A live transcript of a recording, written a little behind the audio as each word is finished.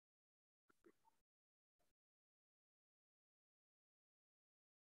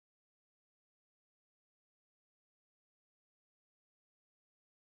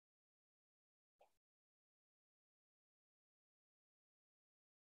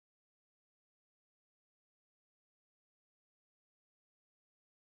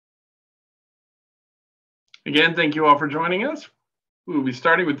Again, thank you all for joining us. We will be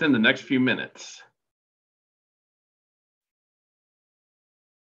starting within the next few minutes.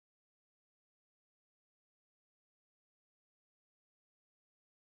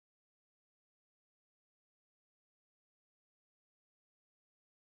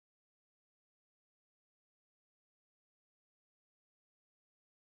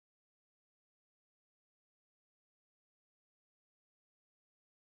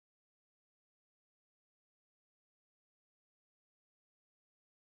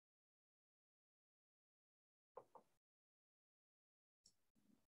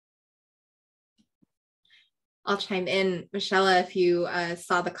 I'll chime in. Michella, if you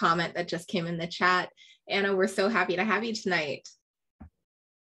saw the comment that just came in the chat, Anna, we're so happy to have you tonight.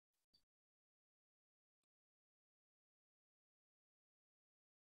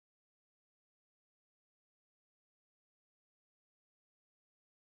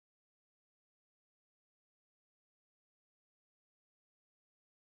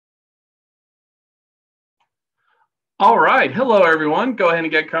 All right. Hello, everyone. Go ahead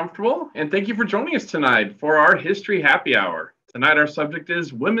and get comfortable. And thank you for joining us tonight for our History Happy Hour. Tonight, our subject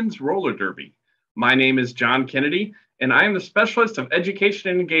is Women's Roller Derby. My name is John Kennedy, and I am the Specialist of Education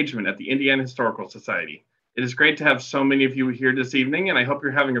and Engagement at the Indiana Historical Society. It is great to have so many of you here this evening, and I hope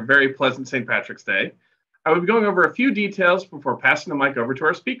you're having a very pleasant St. Patrick's Day. I will be going over a few details before passing the mic over to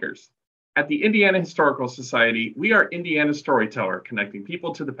our speakers. At the Indiana Historical Society, we are Indiana's storyteller, connecting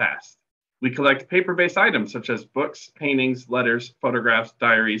people to the past. We collect paper-based items such as books, paintings, letters, photographs,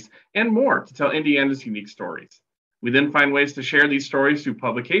 diaries, and more to tell Indiana's unique stories. We then find ways to share these stories through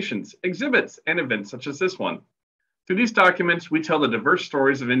publications, exhibits, and events such as this one. Through these documents, we tell the diverse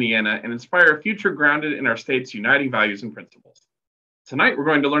stories of Indiana and inspire a future grounded in our state's uniting values and principles. Tonight, we're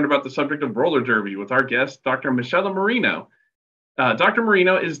going to learn about the subject of roller derby with our guest, Dr. Michella Marino. Dr.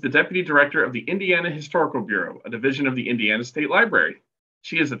 Marino is the Deputy Director of the Indiana Historical Bureau, a division of the Indiana State Library.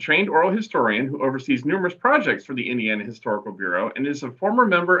 She is a trained oral historian who oversees numerous projects for the Indiana Historical Bureau and is a former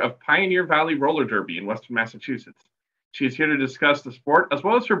member of Pioneer Valley Roller Derby in Western Massachusetts. She is here to discuss the sport as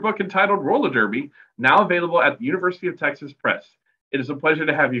well as her book entitled Roller Derby, now available at the University of Texas Press. It is a pleasure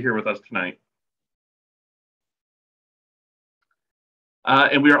to have you here with us tonight.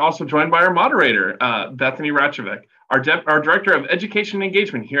 And we are also joined by our moderator, Bethany Ratchevek, our Director of Education and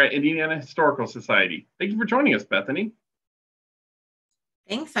Engagement here at Indiana Historical Society. Thank you for joining us, Bethany.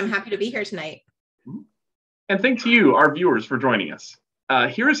 Thanks. I'm happy to be here tonight. And thanks to you, our viewers, for joining us.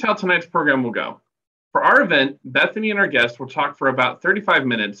 Here is how tonight's program will go. For our event, Bethany and our guests will talk for about 35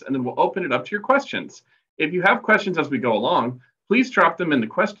 minutes, and then we'll open it up to your questions. If you have questions as we go along, please drop them in the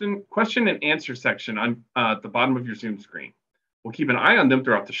question and answer section on at the bottom of your Zoom screen. We'll keep an eye on them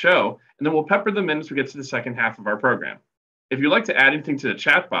throughout the show, and then we'll pepper them in as we get to the second half of our program. If you'd like to add anything to the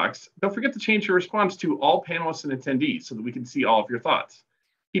chat box, don't forget to change your response to all panelists and attendees so that we can see all of your thoughts.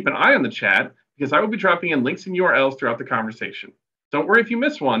 Keep an eye on the chat because I will be dropping in links and URLs throughout the conversation. Don't worry if you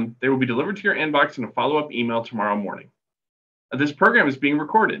miss one, they will be delivered to your inbox in a follow-up email tomorrow morning. This program is being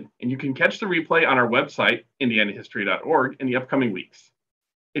recorded, and you can catch the replay on our website, indianahistory.org, in the upcoming weeks.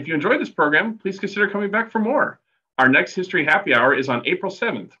 If you enjoyed this program, please consider coming back for more. Our next History Happy Hour is on April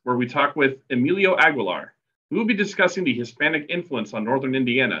 7th, where we talk with Emilio Aguilar. We will be discussing the Hispanic influence on Northern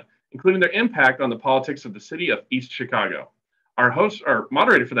Indiana, including their impact on the politics of the city of East Chicago. Our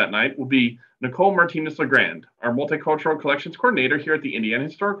moderator for that night will be Nicole Martinez-Legrand, our Multicultural Collections Coordinator here at the Indiana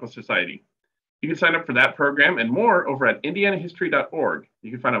Historical Society. You can sign up for that program and more over at indianahistory.org.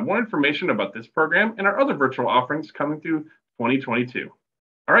 You can find out more information about this program and our other virtual offerings coming through 2022.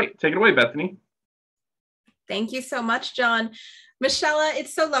 All right, take it away, Bethany. Thank you so much, John. Michella,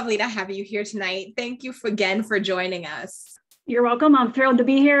 it's so lovely to have you here tonight. Thank you again for joining us. You're welcome. I'm thrilled to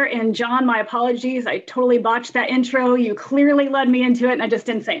be here. And John, my apologies. I totally botched that intro. You clearly led me into it and I just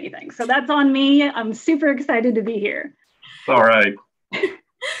didn't say anything. So that's on me. I'm super excited to be here. All right.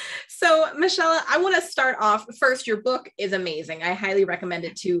 So, Michella, I want to start off first. Your book is amazing. I highly recommend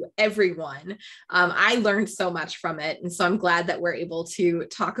it to everyone. I learned so much from it. And so I'm glad that we're able to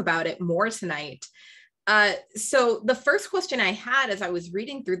talk about it more tonight. So the first question I had as I was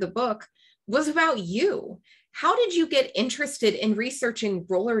reading through the book was about you. How did you get interested in researching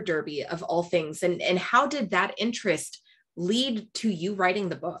roller derby of all things? And how did that interest lead to you writing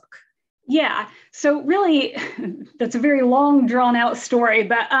the book? Yeah, so really, that's a very long, drawn-out story,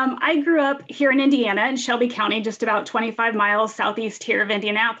 but I grew up here in Indiana, in Shelby County, just about 25 miles southeast here of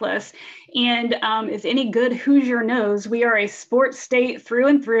Indianapolis, and as any good Hoosier knows, we are a sports state through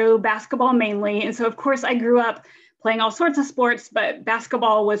and through, basketball mainly, and so of course I grew up playing all sorts of sports, but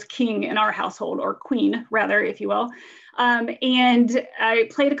basketball was king in our household, or queen, rather, if you will. And I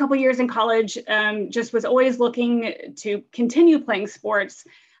played a couple years in college, just was always looking to continue playing sports.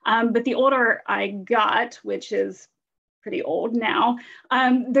 But the older I got, which is pretty old now,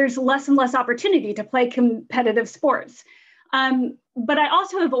 there's less and less opportunity to play competitive sports. But I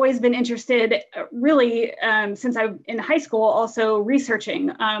also have always been interested, really, since I'm in high school, also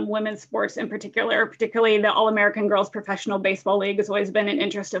researching women's sports in particular, particularly the All-American Girls Professional Baseball League has always been an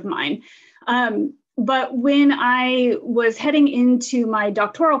interest of mine. But when I was heading into my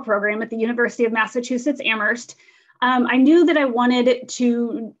doctoral program at the University of Massachusetts Amherst, I knew that I wanted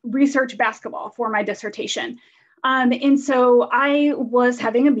to research basketball for my dissertation. And so I was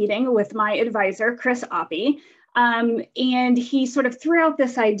having a meeting with my advisor, Chris Oppie, and he sort of threw out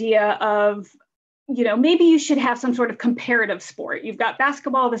this idea of, maybe you should have some sort of comparative sport. You've got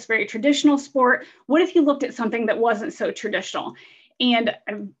basketball, this very traditional sport. What if you looked at something that wasn't so traditional? And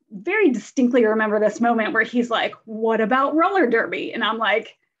I very distinctly remember this moment where he's like, what about roller derby? And I'm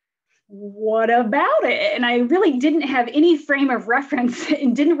like, what about it? And I really didn't have any frame of reference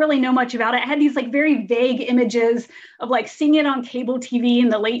and didn't really know much about it. I had these like very vague images of like seeing it on cable TV in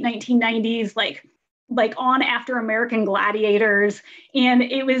the late 1990s, like on after American Gladiators. And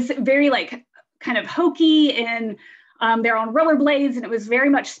it was very like kind of hokey, and they're on rollerblades, and it was very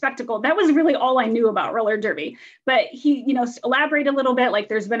much spectacle. That was really all I knew about roller derby. But he, elaborated a little bit, like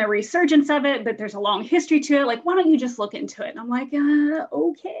there's been a resurgence of it, but there's a long history to it. Like, why don't you just look into it? And I'm like,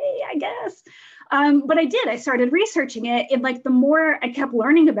 okay, I guess. But I did. I started researching it. And like, the more I kept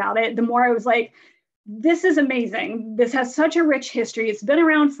learning about it, the more I was like, this is amazing. This has such a rich history. It's been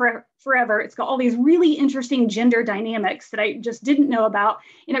around forever. It's got all these really interesting gender dynamics that I just didn't know about.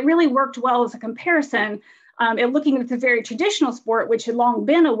 And it really worked well as a comparison. And looking at the very traditional sport, which had long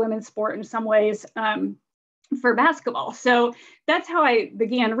been a women's sport in some ways for basketball. So that's how I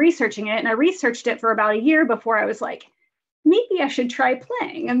began researching it. And I researched it for about a year before I was like, maybe I should try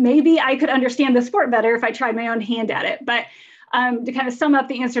playing, and maybe I could understand the sport better if I tried my own hand at it. But to kind of sum up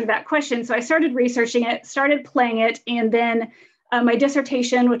the answer to that question, so I started researching it, started playing it, and then my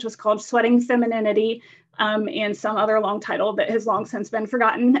dissertation, which was called Sweating Femininity, and some other long title that has long since been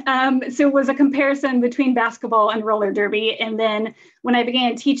forgotten. So it was a comparison between basketball and roller derby. And then when I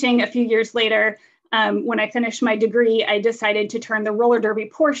began teaching a few years later, when I finished my degree, I decided to turn the roller derby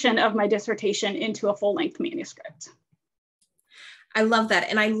portion of my dissertation into a full-length manuscript. I love that.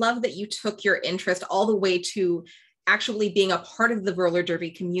 And I love that you took your interest all the way to actually being a part of the roller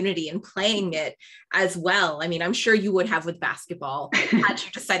derby community and playing it as well. I mean, I'm sure you would have with basketball had you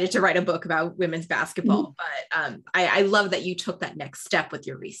decided to write a book about women's basketball, but I love that you took that next step with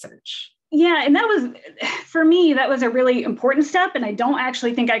your research. Yeah, and that was, for me, that was a really important step. And I don't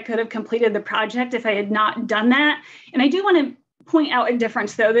actually think I could have completed the project if I had not done that. And I do want to point out a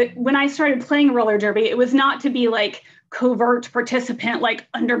difference, though, that when I started playing roller derby, it was not to be like covert participant, like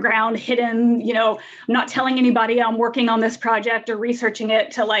underground, hidden, I'm not telling anybody I'm working on this project or researching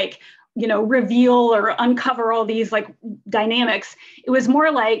it to like, reveal or uncover all these like dynamics. It was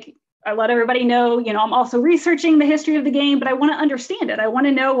more like, I let everybody know, I'm also researching the history of the game, but I want to understand it. I want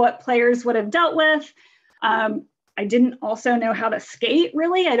to know what players would have dealt with. I didn't also know how to skate,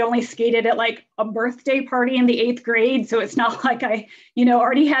 really. I'd only skated at like a birthday party in the 8th grade. So it's not like I,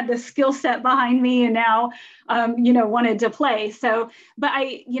 already had the skill set behind me and now, wanted to play. So, but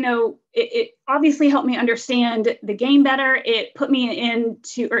it obviously helped me understand the game better. It put me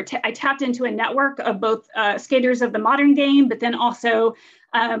into, I tapped into a network of both skaters of the modern game, but then also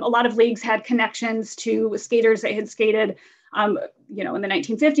a lot of leagues had connections to skaters that had skated in the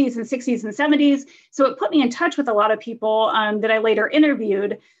 1950s and 60s and 70s. So it put me in touch with a lot of people that I later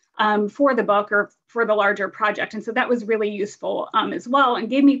interviewed for the book or for the larger project. And so that was really useful as well, and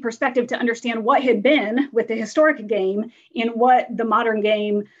gave me perspective to understand what had been with the historic game and what the modern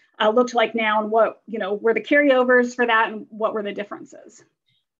game looked like now, and what, were the carryovers for that and what were the differences.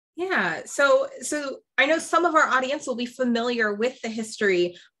 Yeah, so I know some of our audience will be familiar with the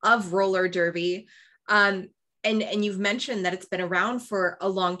history of roller derby. And you've mentioned that it's been around for a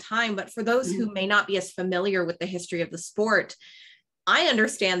long time, but for those who may not be as familiar with the history of the sport, I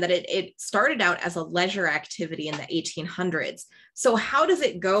understand that it started out as a leisure activity in the 1800s. So how does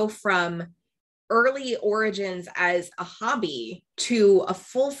it go from early origins as a hobby to a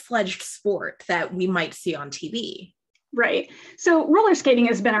full-fledged sport that we might see on TV? Right. So roller skating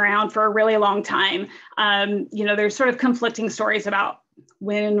has been around for a really long time. There's sort of conflicting stories about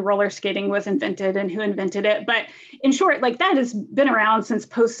when roller skating was invented and who invented it. But in short, like that has been around since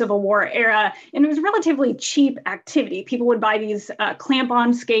post-Civil War era, and it was relatively cheap activity. People would buy these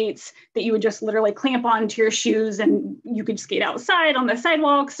clamp-on skates that you would just literally clamp onto your shoes, and you could skate outside on the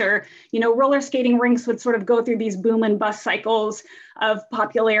sidewalks, or, you know, roller skating rinks would sort of go through these boom and bust cycles of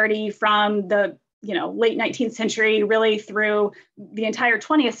popularity from the, you know, late 19th century, really through the entire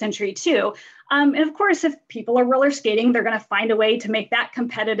 20th century too. And of course, if people are roller skating, they're going to find a way to make that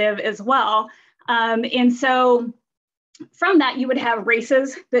competitive as well. And so from that, you would have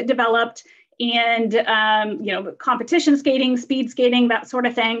races that developed, and, you know, competition skating, speed skating, that sort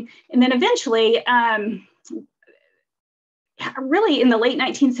of thing. And then eventually, really in the late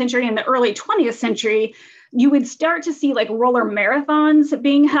 19th century and the early 20th century, you would start to see like roller marathons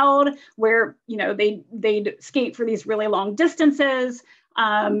being held where, you know, they'd skate for these really long distances,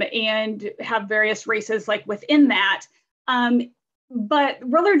 and have various races like within that. But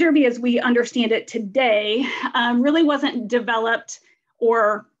roller derby, as we understand it today, really wasn't developed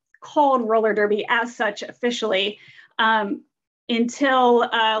or called roller derby as such officially until,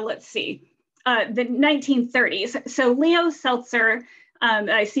 let's see, the 1930s. So Leo Seltzer,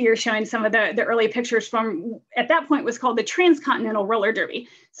 I see you're showing some of the early pictures from, at that point was called the Transcontinental Roller Derby.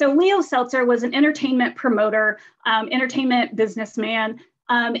 So Leo Seltzer was an entertainment promoter, entertainment businessman,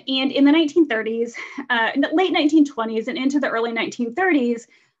 and in the 1930s, late 1920s and into the early 1930s,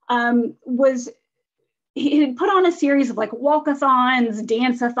 he had put on a series of like walkathons,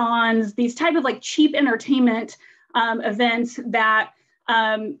 dance-a-thons, these type of like cheap entertainment events that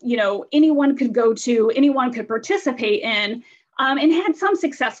you know, anyone could go to, anyone could participate in, and had some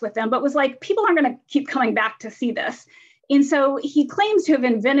success with them, but was like, people aren't going to keep coming back to see this. And so he claims to have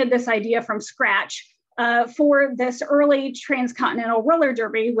invented this idea from scratch for this early transcontinental roller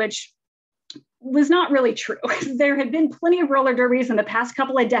derby, which was not really true. There had been plenty of roller derbies in the past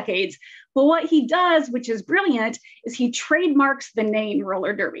couple of decades, but what he does, which is brilliant, is he trademarks the name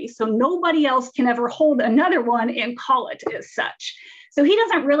roller derby. So nobody else can ever hold another one and call it as such. So he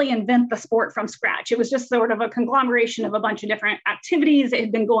doesn't really invent the sport from scratch. It was just sort of a conglomeration of a bunch of different activities that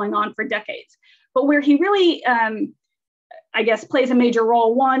had been going on for decades. But where he really, I guess, plays a major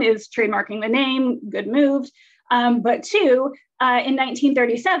role, one is trademarking the name, good move. But two, in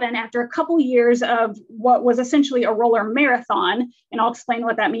 1937, after a couple years of what was essentially a roller marathon, and I'll explain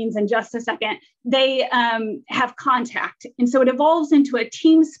what that means in just a second, they have contact. And so it evolves into a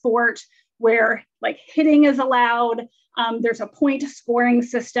team sport where like hitting is allowed. There's a point scoring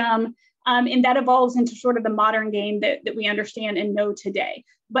system, and that evolves into sort of the modern game that we understand and know today.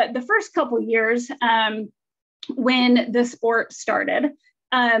 But the first couple years when the sport started,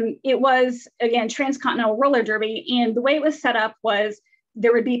 it was, again, Transcontinental Roller Derby. And the way it was set up was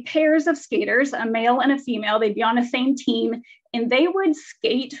there would be pairs of skaters, a male and a female. They'd be on the same team, and they would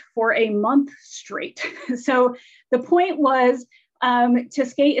skate for a month straight. So the point was, to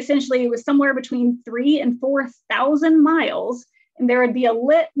skate, essentially, it was somewhere between 3,000 and 4,000 miles, and there would be a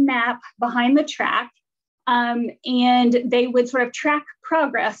lit map behind the track, and they would sort of track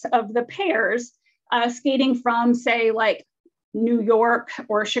progress of the pairs skating from, say, like New York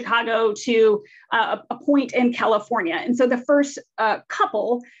or Chicago to a point in California. And so the first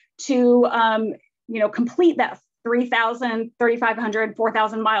couple to complete that 3,000, 3,500,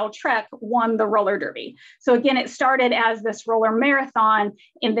 4,000 mile trek won the roller derby. So again, it started as this roller marathon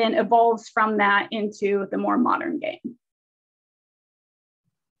and then evolves from that into the more modern game.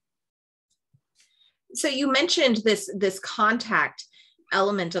 So you mentioned this contact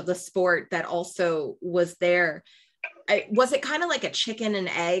element of the sport that also was there. Was it kind of like a chicken and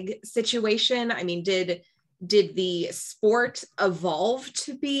egg situation? I mean, did the sport evolve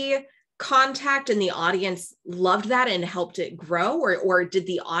to be contact and the audience loved that and helped it grow, or did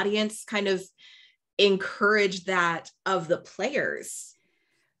the audience kind of encourage that of the players?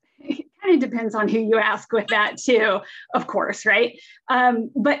 It kind of depends on who you ask with that too, of course, right?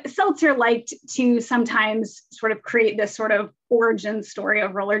 But Seltzer liked to sometimes sort of create this sort of origin story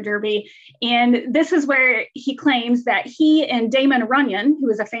of roller derby. And this is where he claims that he and Damon Runyon, who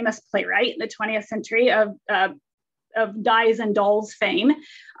was a famous playwright in the 20th century of Dies and Dolls fame,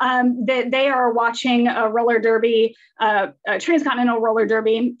 that they are watching a roller derby, a transcontinental roller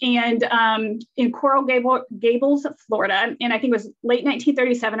derby, and in Coral Gables, Florida, and I think it was late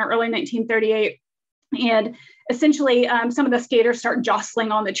 1937 or early 1938. And essentially, some of the skaters start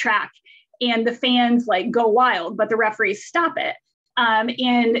jostling on the track, and the fans like go wild, but the referees stop it.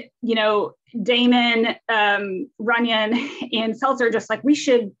 And Damon, Runyon, and Seltzer are just like, we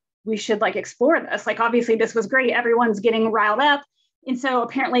should like explore this. Like, obviously this was great. Everyone's getting riled up. And so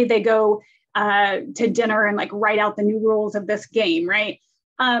apparently they go to dinner and like write out the new rules of this game, right?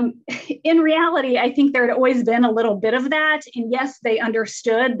 In reality, I think there had always been a little bit of that. And yes, they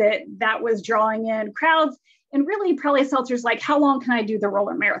understood that that was drawing in crowds. And really, probably Seltzer's like, how long can I do the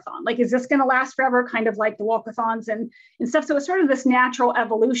roller marathon? Like, is this going to last forever? Kind of like the walkathons and stuff. So it's sort of this natural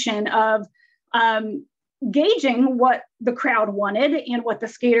evolution of gauging what the crowd wanted and what the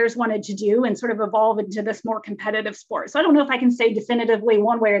skaters wanted to do and sort of evolve into this more competitive sport. So I don't know if I can say definitively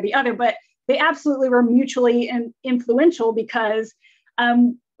one way or the other, but they absolutely were mutually influential because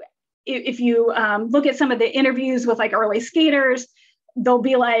if you look at some of the interviews with like early skaters, they'll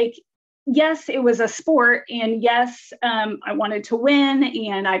be like, yes, it was a sport. And yes, I wanted to win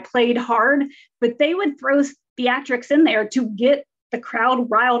and I played hard, but they would throw theatrics in there to get the crowd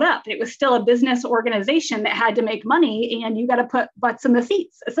riled up. It was still a business organization that had to make money and you got to put butts in the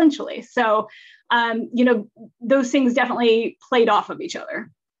seats, essentially. So, those things definitely played off of each other.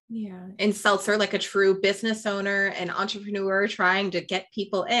 Yeah. And Seltzer, like a true business owner and entrepreneur trying to get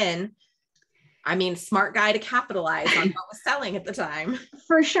people in, I mean, smart guy to capitalize on what was selling at the time.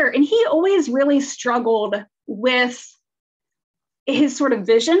 For sure. And he always really struggled with his sort of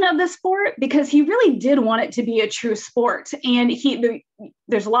vision of the sport because he really did want it to be a true sport. And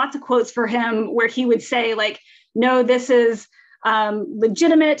there's lots of quotes for him where he would say like, no, this is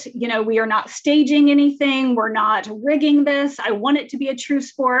legitimate. We are not staging anything. We're not rigging this. I want it to be a true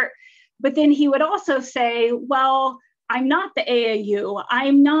sport. But then he would also say, well, I'm not the AAU.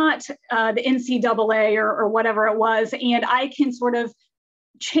 I'm not the NCAA or whatever it was. And I can sort of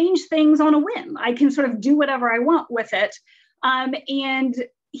change things on a whim. I can sort of do whatever I want with it. And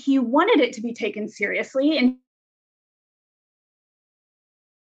he wanted it to be taken seriously. And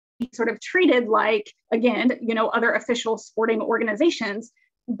sort of treated like, again, other official sporting organizations,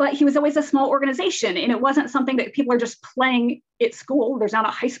 but he was always a small organization and it wasn't something that people are just playing at school. There's not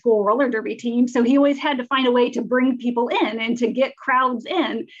a high school roller derby team. So he always had to find a way to bring people in and to get crowds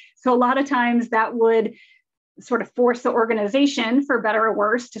in. So a lot of times that would sort of force the organization, for better or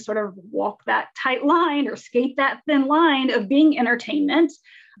worse, to sort of walk that tight line or skate that thin line of being entertainment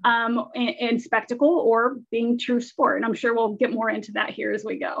and spectacle or being true sport. And I'm sure we'll get more into that here as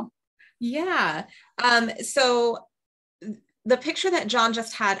we go. Yeah. So the picture that John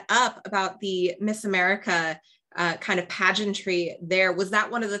just had up about the Miss America kind of pageantry there, was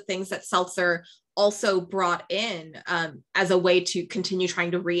that one of the things that Seltzer also brought in as a way to continue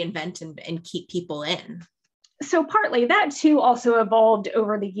trying to reinvent and keep people in? So partly that too also evolved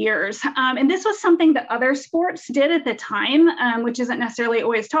over the years. And this was something that other sports did at the time, which isn't necessarily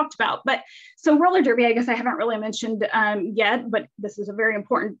always talked about. But so roller derby, I guess I haven't really mentioned yet, but this is a very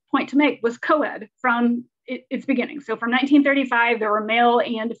important point to make, was co-ed from its beginning. So from 1935, there were male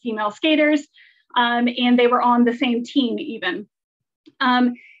and female skaters, and they were on the same team even.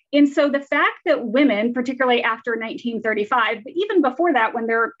 And so the fact that women, particularly after 1935, but even before that, when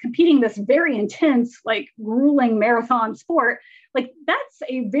they're competing this very intense, like grueling marathon sport, like that's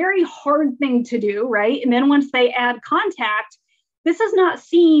a very hard thing to do, right? And then once they add contact, this is not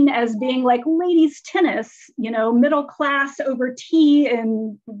seen as being like ladies tennis, middle class over tea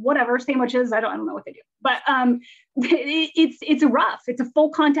and whatever sandwiches. I don't know what they do, but it's rough. It's a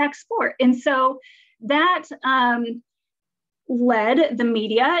full contact sport. And so that led the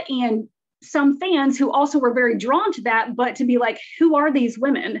media and some fans who also were very drawn to that, but to be like, who are these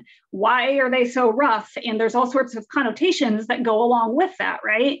women? Why are they so rough? And there's all sorts of connotations that go along with that,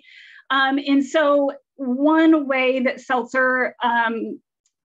 right? And so one way that Seltzer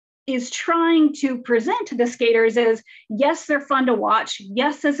is trying to present to the skaters is, yes, they're fun to watch.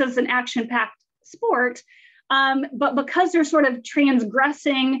 Yes, this is an action-packed sport, but because they're sort of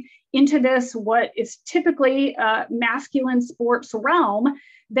transgressing into this, what is typically a masculine sports realm,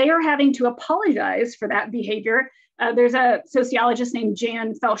 they are having to apologize for that behavior. There's a sociologist named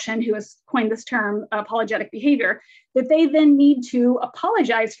Jan Felshen who has coined this term, apologetic behavior, that they then need to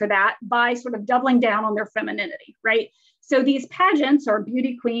apologize for that by sort of doubling down on their femininity, right? So these pageants or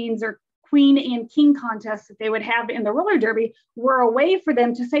beauty queens or queen and king contests that they would have in the roller derby were a way for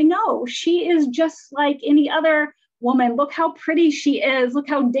them to say, no, she is just like any other woman. Look how pretty she is. Look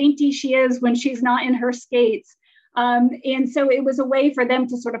how dainty she is when she's not in her skates. And so it was a way for them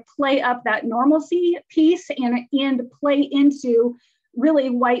to sort of play up that normalcy piece and play into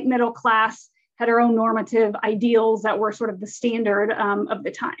really white middle class heteronormative ideals that were sort of the standard of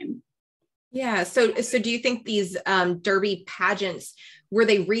the time. Yeah. So do you think these derby pageants, were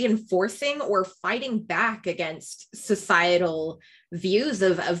they reinforcing or fighting back against societal views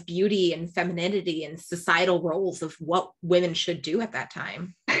of beauty and femininity and societal roles of what women should do at that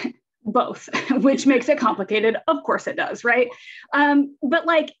time? Both, which makes it complicated. Of course it does, right? But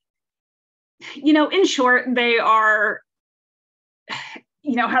like, in short, they are, how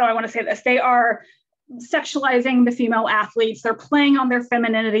do I want to say this? They are sexualizing the female athletes. They're playing on their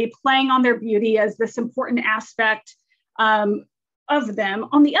femininity, playing on their beauty as this important aspect of them.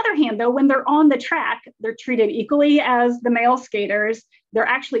 On the other hand, though, when they're on the track, they're treated equally as the male skaters. They're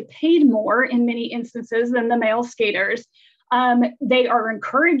actually paid more in many instances than the male skaters. They are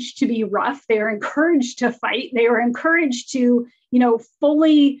encouraged to be rough. They are encouraged to fight. They are encouraged to,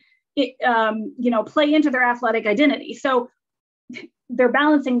 fully, play into their athletic identity. So they're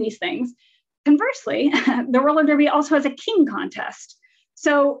balancing these things. Conversely, the roller derby also has a king contest.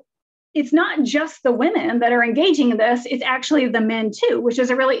 So it's not just the women that are engaging in this, it's actually the men too, which is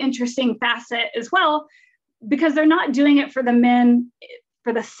a really interesting facet as well, because they're not doing it for the men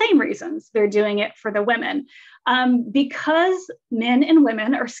for the same reasons they're doing it for the women. Because men and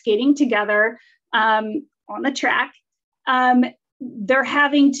women are skating together on the track, they're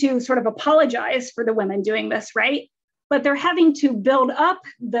having to sort of apologize for the women doing this, right? But they're having to build up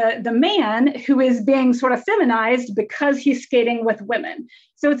the man who is being sort of feminized because he's skating with women.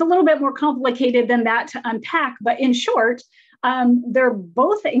 So it's a little bit more complicated than that to unpack. But in short, they're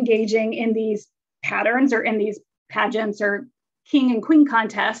both engaging in these patterns or in these pageants or king and queen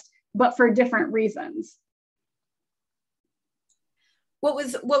contests, but for different reasons. What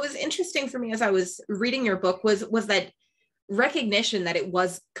was interesting for me as I was reading your book was that recognition that it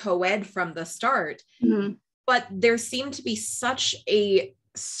was co-ed from the start. Mm-hmm. But there seemed to be such a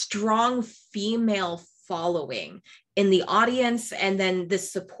strong female following in the audience, and then the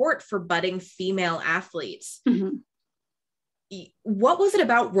support for budding female athletes. Mm-hmm. What was it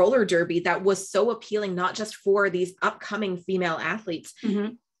about roller derby that was so appealing, not just for these upcoming female athletes,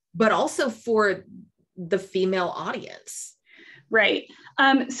 mm-hmm. but also for the female audience? Right.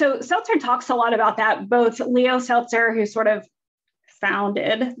 So Seltzer talks a lot about that, both Leo Seltzer, who sort of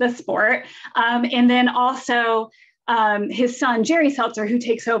founded the sport, and then also his son, Jerry Seltzer, who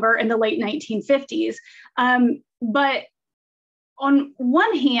takes over in the late 1950s. But on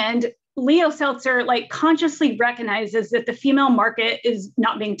one hand, Leo Seltzer consciously recognizes that the female market is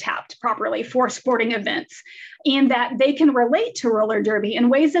not being tapped properly for sporting events, and that they can relate to roller derby in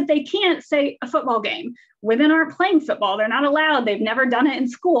ways that they can't, say, a football game. Women aren't playing football. They're not allowed. They've never done it in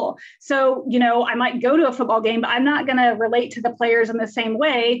school. So, I might go to a football game, but I'm not going to relate to the players in the same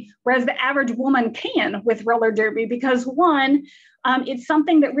way, whereas the average woman can with roller derby, because one, it's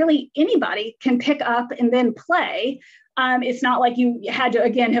something that really anybody can pick up and then play. It's not like you had to,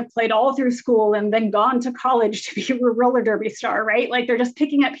 again, have played all through school and then gone to college to be a roller derby star, right? They're just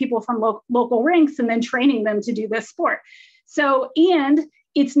picking up people from local rinks and then training them to do this sport. So, and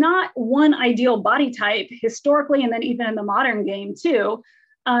it's not one ideal body type historically, and then even in the modern game too,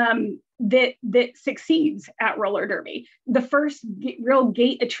 that succeeds at roller derby. The first real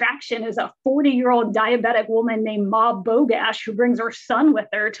gate attraction is a 40-year-old diabetic woman named Ma Bogash, who brings her son with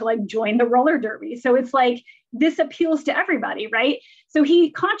her to join the roller derby. So it's this appeals to everybody, right? So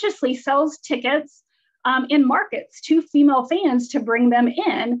he consciously sells tickets in markets to female fans to bring them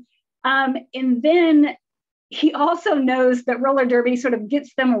in. And then he also knows that roller derby sort of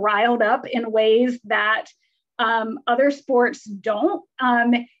gets them riled up in ways that other sports don't.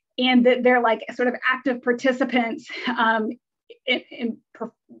 And that they're sort of active participants in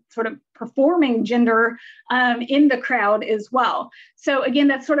sort of performing gender in the crowd as well. So again,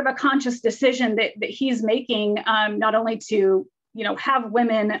 that's sort of a conscious decision that he's making, not only to, have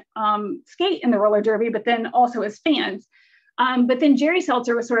women skate in the roller derby, but then also as fans. But then Jerry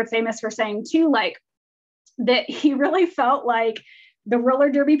Seltzer was sort of famous for saying too, that he really felt like the roller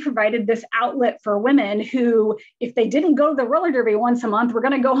derby provided this outlet for women who, if they didn't go to the roller derby once a month, were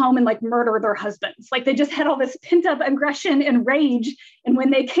going to go home and murder their husbands. They just had all this pent up aggression and rage. And when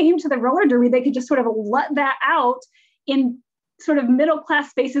they came to the roller derby, they could just sort of let that out in sort of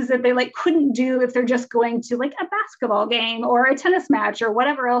middle-class spaces that they couldn't do if they're just going to a basketball game or a tennis match or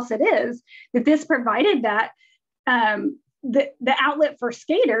whatever else it is, that this provided that the outlet for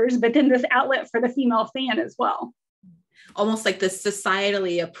skaters, but then this outlet for the female fan as well. Almost like this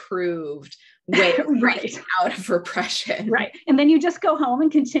societally approved way of breaking out of repression. Right. And then you just go home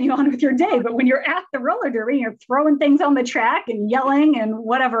and continue on with your day. But when you're at the roller derby, you're throwing things on the track and yelling and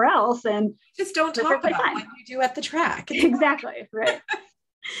whatever else. And just don't talk about what you do at the track. Exactly. Right.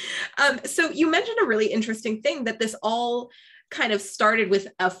 So you mentioned a really interesting thing, that this all kind of started with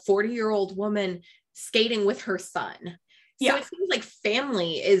a 40-year-old woman skating with her son. So it seems like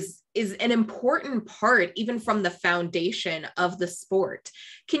family is an important part, even from the foundation of the sport.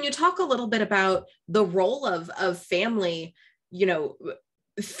 Can you talk a little bit about the role of family,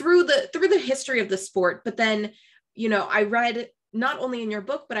 through the history of the sport? But then, I read not only in your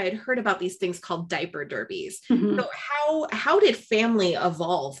book, but I had heard about these things called diaper derbies. Mhm. So how did family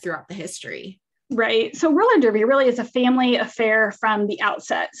evolve throughout the history? Right. So roller derby really is a family affair from the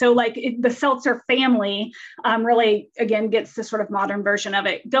outset. So like the Seltzer family really, again, gets the sort of modern version of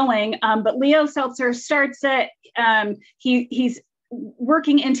it going. But Leo Seltzer starts it. He's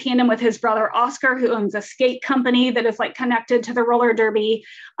working in tandem with his brother Oscar, who owns a skate company that is like connected to the roller derby.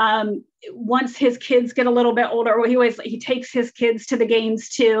 Once his kids get a little bit older, well, he takes his kids to the games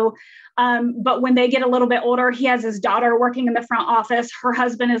too. But when they get a little bit older, he has his daughter working in the front office. Her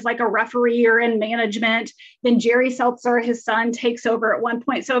husband is like a referee or in management. Then Jerry Seltzer, his son, takes over at one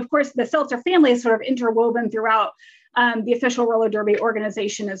point. So of course, the Seltzer family is sort of interwoven throughout the official roller derby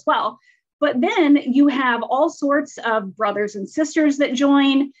organization as well. But then you have all sorts of brothers and sisters that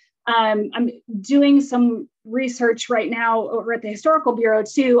join. I'm doing some research right now over at the Historical Bureau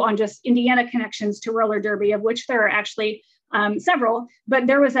too on just Indiana connections to roller derby, of which there are actually several. But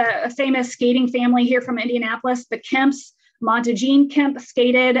there was a famous skating family here from Indianapolis, the Kemps. Montagine Kemp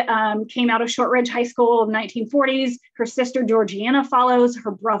skated, came out of Shortridge High School in the 1940s. Her sister Georgiana follows,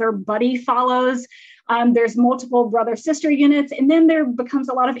 her brother Buddy follows. There's multiple brother-sister units, and then there becomes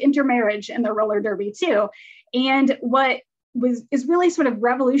a lot of intermarriage in the roller derby too. And what is really sort of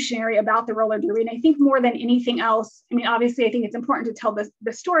revolutionary about the roller derby, and I think more than anything else, I mean, obviously, I think it's important to tell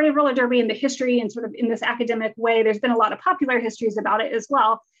the story of roller derby and the history and sort of in this academic way. There's been a lot of popular histories about it as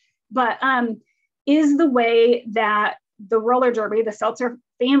well, but is the way that the roller derby, the Seltzer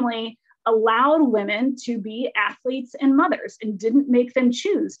family, allowed women to be athletes and mothers and didn't make them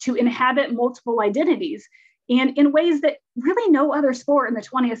choose to inhabit multiple identities, and in ways that really no other sport in the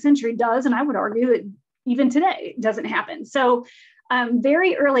 20th century does. And I would argue that even today doesn't happen. So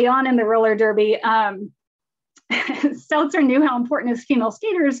very early on in the roller derby, Seltzer knew how important his female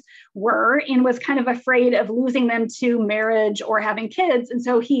skaters were and was kind of afraid of losing them to marriage or having kids. And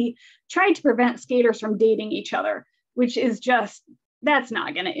so he tried to prevent skaters from dating each other, which is just, that's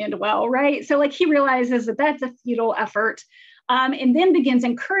not going to end well, right? So like he realizes that that's a futile effort, and then begins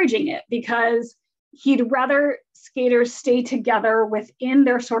encouraging it because he'd rather skaters stay together within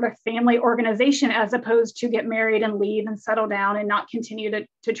their sort of family organization as opposed to get married and leave and settle down and not continue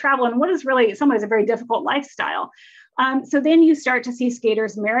to travel in what is really sometimes a very difficult lifestyle. So then you start to see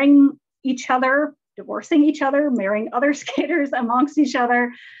skaters marrying each other, divorcing each other, marrying other skaters amongst each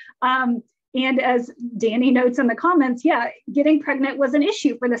other. And as Danny notes in the comments, yeah, getting pregnant was an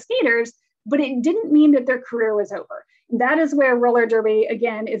issue for the skaters, but it didn't mean that their career was over. That is where roller derby,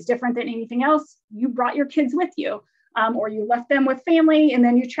 again, is different than anything else. You brought your kids with you, or you left them with family, and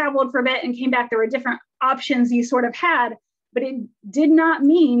then you traveled for a bit and came back. There were different options you sort of had, but it did not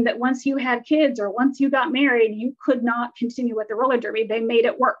mean that once you had kids or once you got married, you could not continue with the roller derby. They made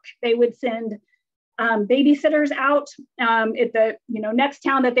it work. They would send babysitters out at the next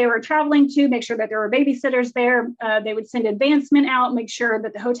town that they were traveling to, make sure that there were babysitters there. They would send advancement out, make sure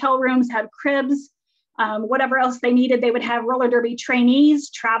that the hotel rooms had cribs, whatever else they needed. They would have roller derby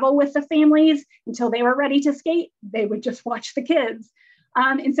trainees travel with the families until they were ready to skate. They would just watch the kids.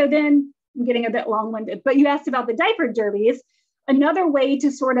 And so then I'm getting a bit long-winded, but you asked about the diaper derbies. Another way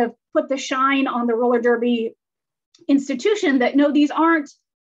to sort of put the shine on the roller derby institution that no, these aren't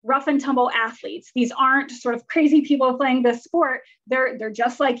rough and tumble athletes. These aren't sort of crazy people playing this sport. They're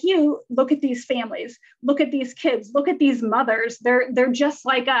just like you. Look at these families. Look at these kids. Look at these mothers. They're just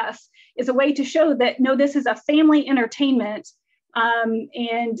like us. Is a way to show that no, this is a family entertainment,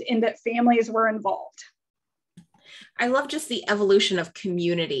 and that families were involved. I love just the evolution of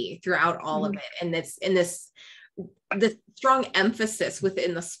community throughout all of it, and the strong emphasis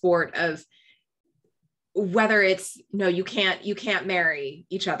within the sport of whether it's no, you can't marry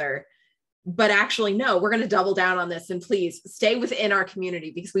each other, but actually no, we're going to double down on this and please stay within our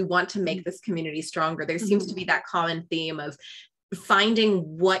community because we want to make this community stronger. There seems to be that common theme of finding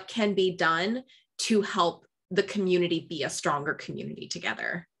what can be done to help the community be a stronger community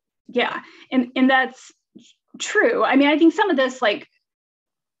together. Yeah, and that's true. I mean, I think some of this, like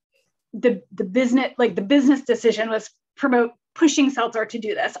the business decision was pushing Seltzer to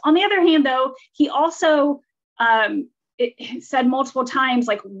do this. On the other hand, though, he also it said multiple times,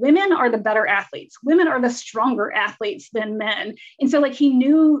 like, women are the better athletes. Women are the stronger athletes than men. And so like he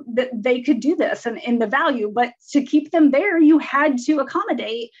knew that they could do this and the value, but to keep them there, you had to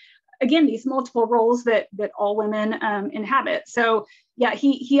accommodate, again, these multiple roles that all women inhabit. So yeah,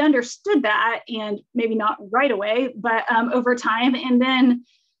 he understood that, and maybe not right away, but over time. And then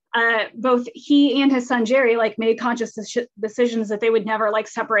both he and his son Jerry like made conscious decisions that they would never like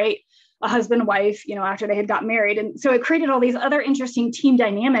separate a husband and wife, you know, after they had got married. And so it created all these other interesting team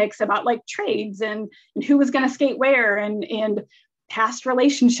dynamics about like trades and who was going to skate where and past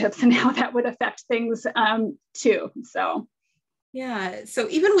relationships and how that would affect things too. So yeah. So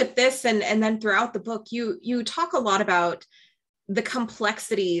even with this and then throughout the book, you talk a lot about the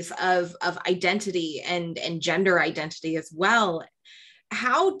complexities of identity and gender identity as well.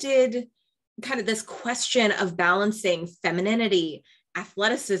 How did kind of this question of balancing femininity,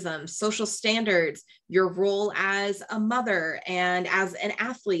 athleticism, social standards, your role as a mother and as an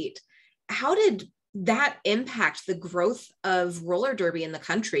athlete, how did that impact the growth of roller derby in the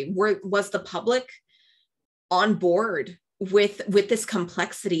country? Was the public on board with this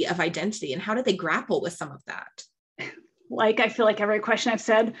complexity of identity, and how did they grapple with some of that? Like, I feel like every question I've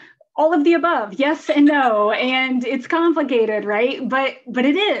said, all of the above, yes and no, and it's complicated, right? But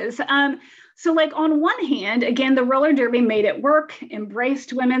it is. So like on one hand, again, the roller derby made it work,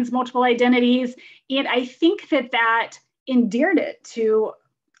 embraced women's multiple identities. And I think that endeared it to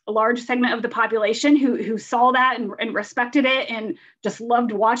a large segment of the population who saw that and respected it and just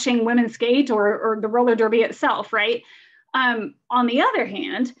loved watching women skate or the roller derby itself, right? On the other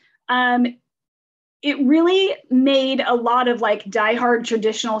hand, it really made a lot of like diehard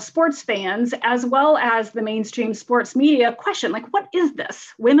traditional sports fans, as well as the mainstream sports media, question like, what is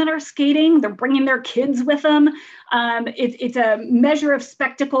this? Women are skating, they're bringing their kids with them. It's a measure of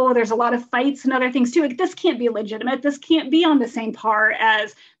spectacle. There's a lot of fights and other things too. Like, this can't be legitimate. This can't be on the same par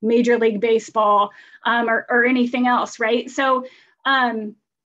as Major League Baseball or anything else, right? So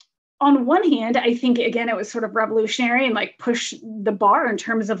on one hand, I think, again, it was sort of revolutionary and like push the bar in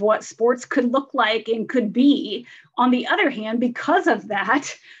terms of what sports could look like and could be. On the other hand, because of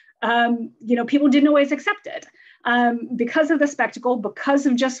that, people didn't always accept it because of the spectacle, because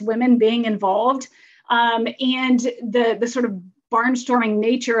of just women being involved, and the sort of barnstorming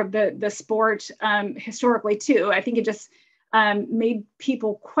nature of the sport historically too. I think it just made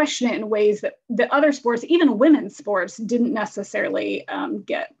people question it in ways that the other sports, even women's sports, didn't necessarily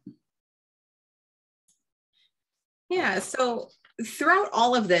get. Yeah, so throughout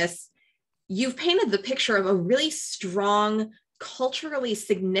all of this, you've painted the picture of a really strong, culturally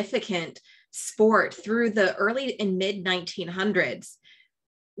significant sport through the early and mid 1900s.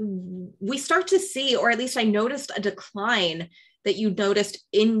 We start to see, or at least I noticed, a decline that you noticed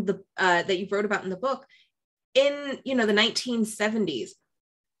in the that you wrote about in the book in the 1970s.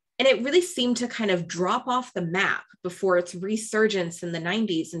 And it really seemed to kind of drop off the map before its resurgence in the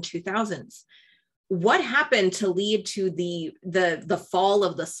 90s and 2000s. What happened to lead to the fall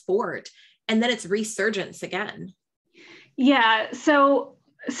of the sport and then its resurgence again? Yeah, so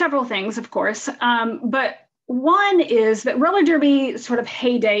several things, of course. But one is that roller derby sort of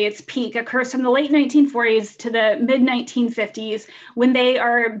heyday, its peak, occurs from the late 1940s to the mid 1950s when they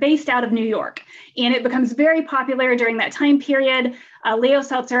are based out of New York. And it becomes very popular during that time period. Leo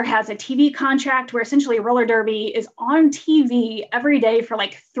Seltzer has a TV contract where essentially roller derby is on TV every day for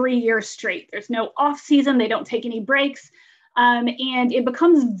like 3 years straight. There's no off season. They don't take any breaks. And it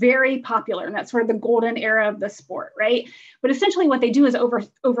becomes very popular, and that's sort of the golden era of the sport, right? But essentially what they do is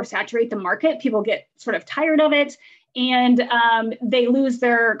oversaturate the market. People get sort of tired of it, and they lose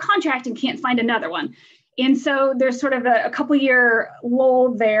their contract and can't find another one. And so there's sort of a couple year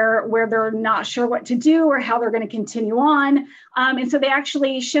lull there where they're not sure what to do or how they're going to continue on. And so they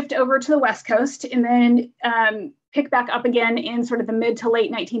actually shift over to the West Coast and then pick back up again in sort of the mid to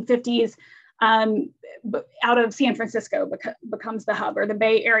late 1950s. Out of San Francisco becomes the hub, or the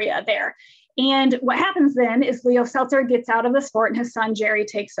Bay Area there. And what happens then is Leo Seltzer gets out of the sport and his son Jerry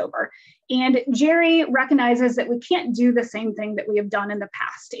takes over. And Jerry recognizes that we can't do the same thing that we have done in the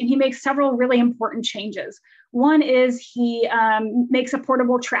past. And he makes several really important changes. One is he makes a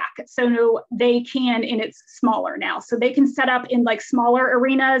portable track. So they can, and it's smaller now. So they can set up in like smaller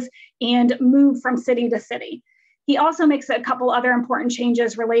arenas and move from city to city. He also makes a couple other important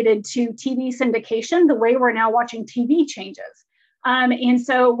changes related to TV syndication. The way we're now watching TV changes. And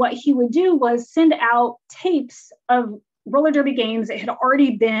so what he would do was send out tapes of roller derby games that had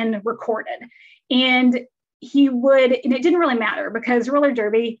already been recorded. And he would, and it didn't really matter because roller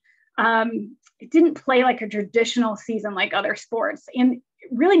derby, it didn't play like a traditional season like other sports. And it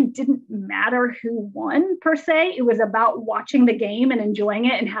really didn't matter who won per se. It was about watching the game and enjoying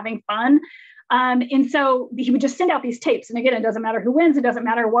it and having fun. And so he would just send out these tapes. And again, it doesn't matter who wins. It doesn't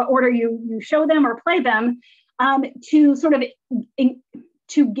matter what order you show them or play them, to sort of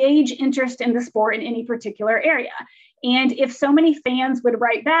to gauge interest in the sport in any particular area. And if so many fans would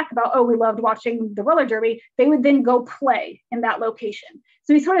write back about, oh, we loved watching the roller derby, they would then go play in that location.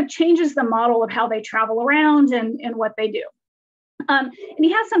 So he sort of changes the model of how they travel around and what they do. And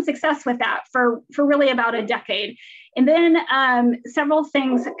he has some success with that for really about a decade. And then several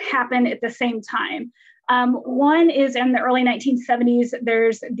things happen at the same time. One is in the early 1970s,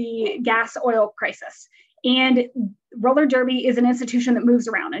 there's the gas oil crisis. And roller derby is an institution that moves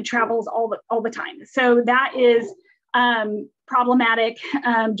around and travels all the time. So that is problematic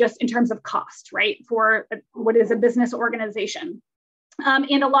just in terms of cost, right, for what is a business organization.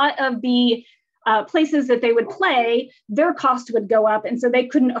 And a lot of the places that they would play, their cost would go up. And so they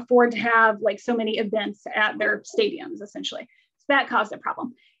couldn't afford to have like so many events at their stadiums, essentially. So that caused a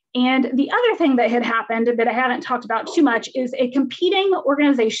problem. And the other thing that had happened that I haven't talked about too much is a competing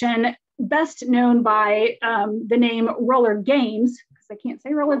organization best known by the name Roller Games, because I can't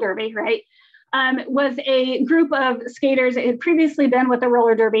say roller derby, right? Was a group of skaters that had previously been with the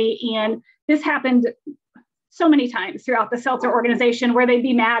roller derby. And this happened so many times throughout the Seltzer organization where they'd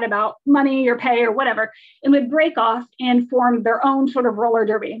be mad about money or pay or whatever, and would break off and form their own sort of roller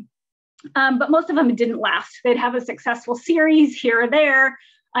derby. But most of them didn't last. They'd have a successful series here or there,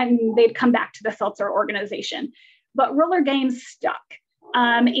 and they'd come back to the Seltzer organization. But Roller Games stuck.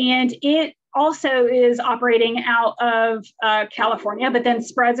 And it also is operating out of California, but then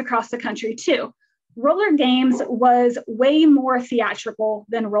spreads across the country too. Roller Games was way more theatrical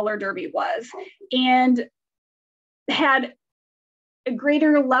than roller derby was, and had a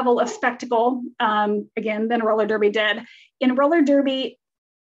greater level of spectacle, again, than roller derby did. And roller derby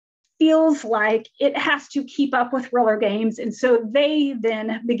feels like it has to keep up with Roller Games. And so they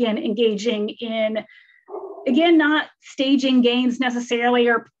then begin engaging in, again, not staging games necessarily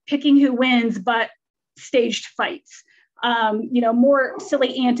or picking who wins, but staged fights, more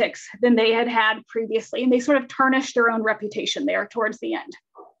silly antics than they had previously. And they sort of tarnished their own reputation there towards the end.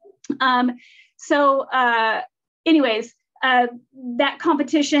 Anyways, that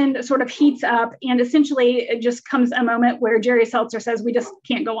competition sort of heats up, and essentially it just comes a moment where Jerry Seltzer says, we just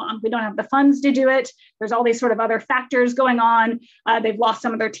can't go on. We don't have the funds to do it. There's all these sort of other factors going on. They've lost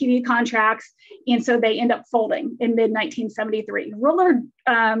some of their TV contracts. And so they end up folding in mid-1973. Roller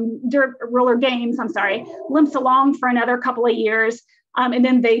Games, limps along for another couple of years, and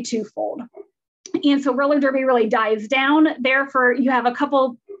then they too fold. And so roller derby really dies down. Therefore, you have a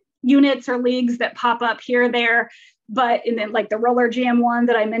couple units or leagues that pop up here or there, and then like the Roller Jam one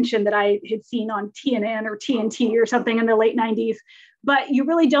that I mentioned that I had seen on TNN or TNT or something in the late 90s, but you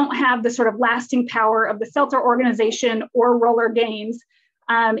really don't have the sort of lasting power of the Seltzer organization or Roller Games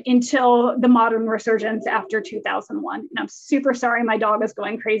until the modern resurgence after 2001. And I'm super sorry, my dog is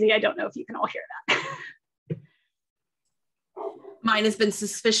going crazy. I don't know if you can all hear that. Mine has been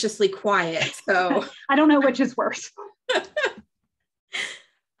suspiciously quiet, so. I don't know which is worse.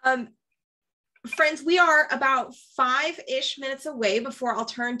 Friends, we are about 5-ish minutes away before I'll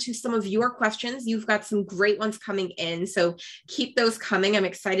turn to some of your questions. You've got some great ones coming in, so keep those coming. I'm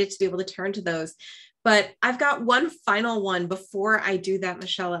excited to be able to turn to those. But I've got one final one before I do that,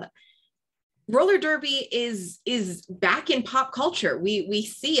 Michella. Roller derby is back in pop culture. We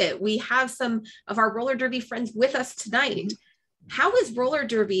see it. We have some of our roller derby friends with us tonight. How is roller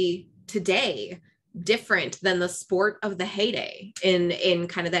derby today different than the sport of the heyday in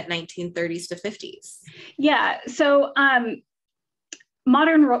kind of that 1930s to 50s? Yeah, so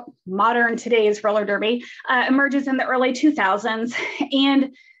modern today's roller derby emerges in the early 2000s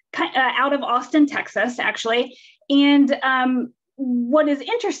and out of Austin, Texas, actually. And what is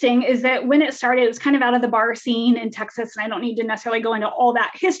interesting is that when it started, it was kind of out of the bar scene in Texas, and I don't need to necessarily go into all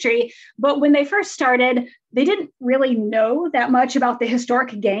that history, but when they first started, they didn't really know that much about the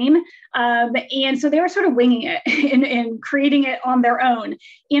historic game. And so they were sort of winging it and creating it on their own.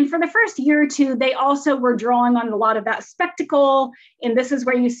 And for the first year or two, they also were drawing on a lot of that spectacle. And this is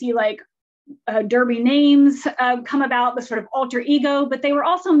where you see like derby names come about, the sort of alter ego, but they were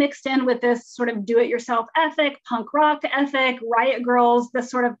also mixed in with this sort of do-it-yourself ethic, punk rock ethic, Riot Girls, this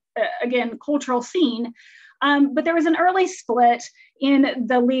sort of, again, cultural scene. But there was an early split in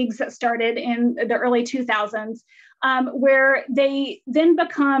the leagues that started in the early 2000s, where they then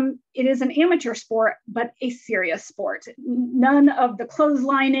become, it is an amateur sport, but a serious sport. None of the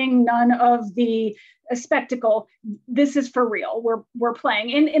clotheslining, none of the spectacle. This is for real. We're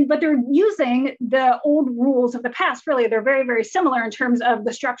playing, but they're using the old rules of the past. Really, they're very, very similar in terms of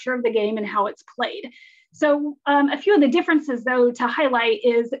the structure of the game and how it's played. So a few of the differences, though, to highlight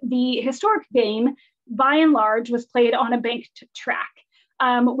is the historic game, by and large, was played on a banked track,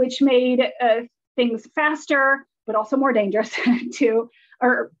 which made things faster, but also more dangerous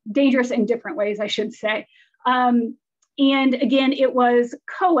or dangerous in different ways, I should say. And again, it was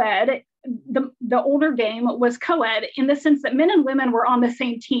co-ed, the older game was co-ed in the sense that men and women were on the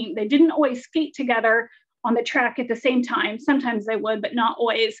same team. They didn't always skate together on the track at the same time. Sometimes they would, but not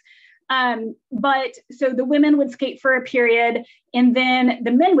always. But so the women would skate for a period and then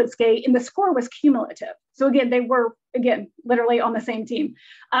the men would skate and the score was cumulative. So again, they were, literally on the same team.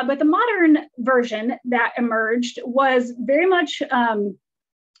 But the modern version that emerged was very much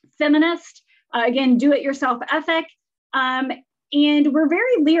feminist, do-it-yourself ethic. And we're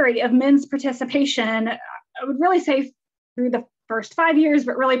very leery of men's participation, I would really say through the first 5 years,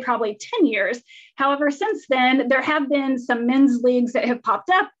 but really probably 10 years. However, since then, there have been some men's leagues that have popped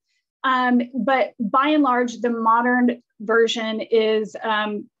up. But by and large, the modern version is,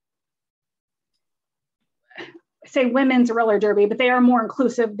 say women's roller derby, but they are more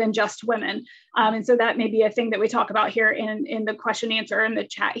inclusive than just women. And so that may be a thing that we talk about here in the question answer in the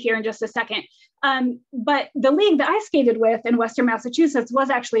chat here in just a second. But the league that I skated with in Western Massachusetts was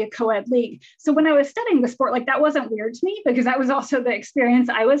actually a co-ed league. So when I was studying the sport, like that wasn't weird to me because that was also the experience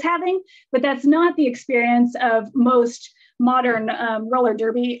I was having, but that's not the experience of most modern roller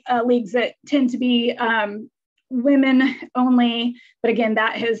derby leagues that tend to be women only. But again,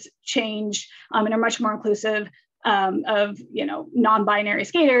 that has changed and are much more inclusive of, non-binary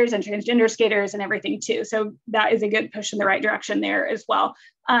skaters and transgender skaters and everything too. So that is a good push in the right direction there as well.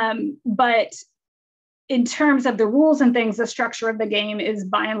 But in terms of the rules and things, the structure of the game is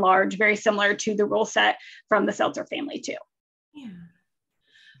by and large very similar to the rule set from the Seltzer family too. Yeah.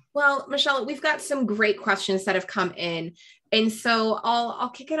 Well, Michelle, we've got some great questions that have come in. And so I'll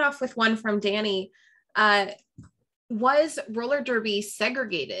kick it off with one from Danny. Was roller derby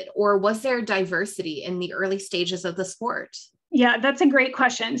segregated or was there diversity in the early stages of the sport? Yeah, that's a great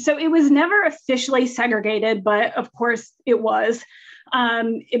question. So it was never officially segregated, but of course it was.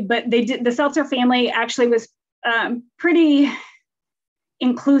 But the Seltzer family actually was pretty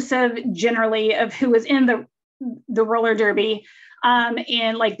inclusive generally of who was in the roller derby.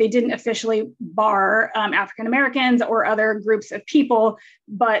 And like they didn't officially bar African Americans or other groups of people,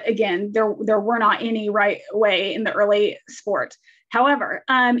 but again, there were not any right way in the early sport. However,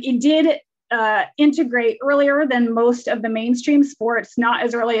 it did integrate earlier than most of the mainstream sports, not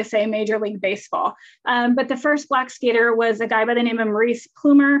as early as say Major League Baseball. But the first Black skater was a guy by the name of Maurice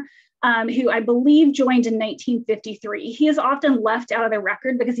Plumer, who I believe joined in 1953. He is often left out of the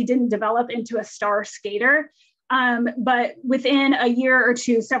record because he didn't develop into a star skater. But within a year or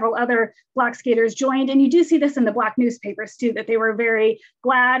two, several other Black skaters joined. And you do see this in the Black newspapers too, that they were very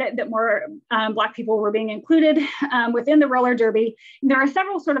glad that more Black people were being included within the roller derby. And there are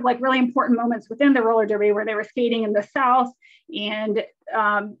several sort of like really important moments within the roller derby where they were skating in the South and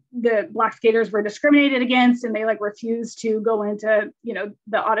the Black skaters were discriminated against and they like refused to go into, the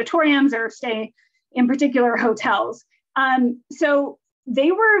auditoriums or stay in particular hotels. So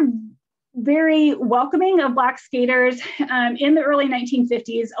they were very welcoming of Black skaters. In the early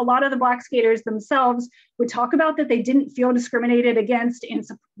 1950s, a lot of the Black skaters themselves would talk about that they didn't feel discriminated against and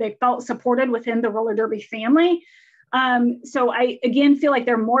they felt supported within the roller derby family. So I, again, feel like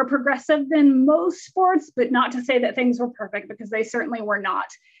they're more progressive than most sports, but not to say that things were perfect because they certainly were not.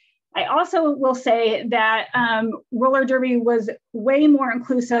 I also will say that roller derby was way more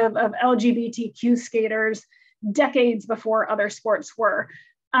inclusive of LGBTQ skaters decades before other sports were.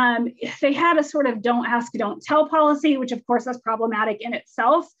 They had a sort of don't ask, don't tell policy, which of course is problematic in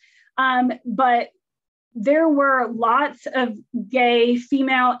itself. But there were lots of gay,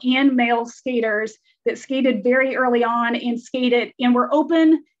 female and male skaters that skated very early on and were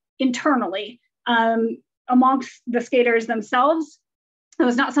open internally amongst the skaters themselves. It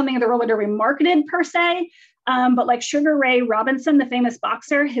was not something the roller derby marketed per se, but like Sugar Ray Robinson, the famous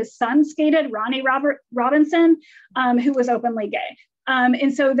boxer, his son skated, Ronnie Robinson, who was openly gay.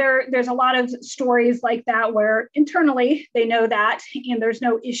 And so there's a lot of stories like that where internally they know that and there's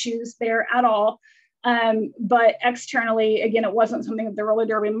no issues there at all. But externally, again, it wasn't something that the roller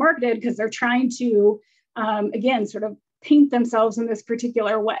derby marketed because they're trying to, again, sort of paint themselves in this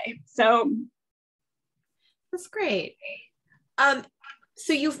particular way. So that's great.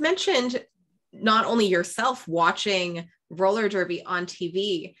 So you've mentioned not only yourself watching roller derby on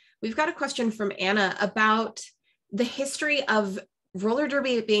TV. We've got a question from Anna about the history of roller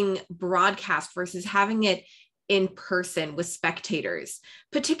derby being broadcast versus having it in person with spectators,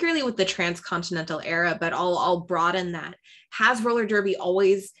 particularly with the transcontinental era, but I'll broaden that. Has roller derby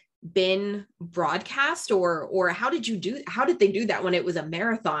always been broadcast or how did they do that when it was a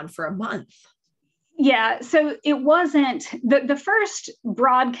marathon for a month? Yeah, so it wasn't, the first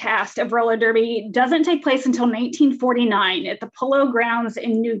broadcast of roller derby doesn't take place until 1949 at the Polo Grounds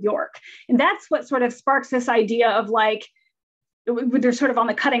in New York. And that's what sort of sparks this idea of like, they're sort of on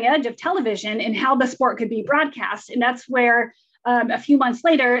the cutting edge of television and how the sport could be broadcast. And that's where a few months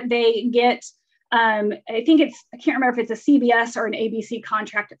later, they get, I can't remember if it's a CBS or an ABC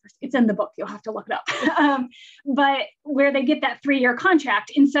contract. It's in the book. You'll have to look it up. But where they get that 3-year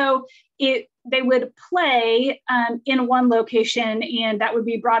contract. And so they would play in one location and that would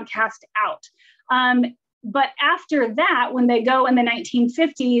be broadcast out. But after that, when they go in the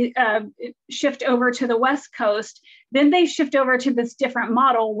 1950s, shift over to the West Coast, then they shift over to this different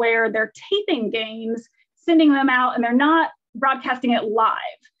model where they're taping games, sending them out, and they're not broadcasting it live.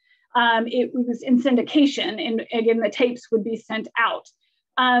 It was in syndication, and again, the tapes would be sent out.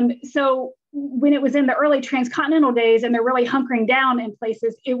 So when it was in the early transcontinental days and they're really hunkering down in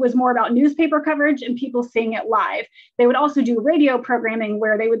places, it was more about newspaper coverage and people seeing it live. They would also do radio programming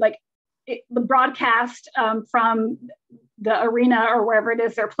where they would the broadcast from the arena or wherever it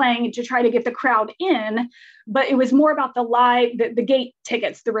is they're playing to try to get the crowd in. But it was more about the gate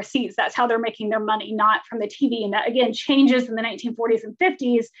tickets, the receipts. That's how they're making their money, not from the TV. And that, again, changes in the 1940s and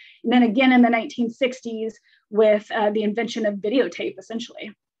 50s. And then again in the 1960s with the invention of videotape,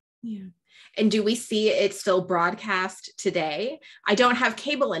 essentially. Yeah. And do we see it still broadcast today? I don't have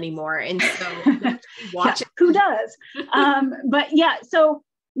cable anymore. And so watch it. Who does? But yeah, so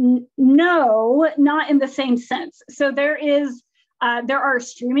no, not in the same sense. So there are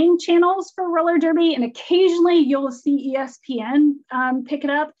streaming channels for roller derby, and occasionally you'll see ESPN pick it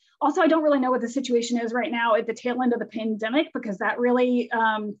up. Also, I don't really know what the situation is right now at the tail end of the pandemic, because that really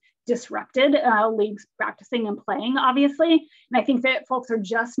disrupted leagues practicing and playing, obviously. And I think that folks are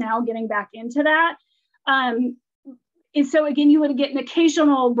just now getting back into that. And so again, you would get an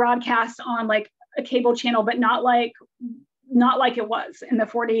occasional broadcast on like a cable channel, but not like it was in the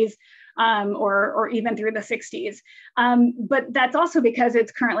 40s or even through the 60s. But that's also because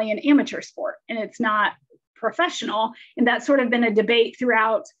it's currently an amateur sport and it's not professional. And that's sort of been a debate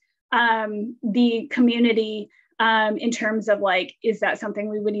throughout the community in terms of like, is that something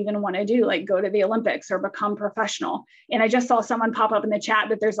we would even want to do? Like go to the Olympics or become professional? And I just saw someone pop up in the chat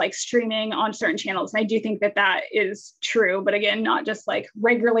that there's like streaming on certain channels. And I do think that that is true, but again, not just like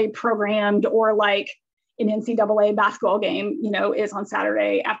regularly programmed or like an NCAA basketball game, is on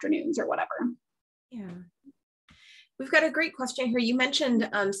Saturday afternoons or whatever. Yeah. We've got a great question here. You mentioned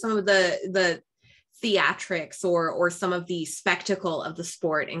some of the theatrics or some of the spectacle of the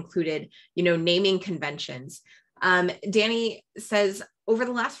sport included, naming conventions. Danny says, over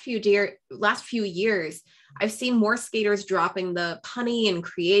the last few years, I've seen more skaters dropping the punny and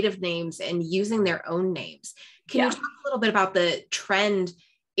creative names and using their own names. Can you talk a little bit about the trend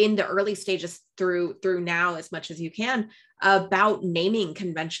in the early stages through now, as much as you can, about naming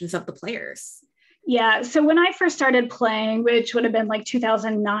conventions of the players? Yeah, so when I first started playing, which would have been like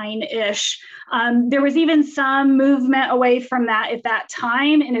 2009-ish, there was even some movement away from that at that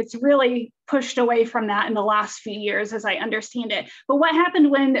time, and it's really pushed away from that in the last few years, as I understand it. But what happened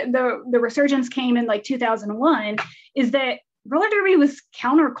when the resurgence came in like 2001 is that roller derby was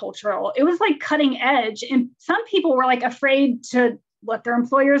countercultural. It was like cutting edge, and some people were like afraid to let their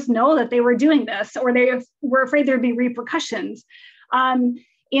employers know that they were doing this, or they were afraid there'd be repercussions.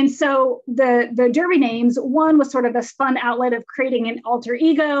 And so the derby names, one was sort of this fun outlet of creating an alter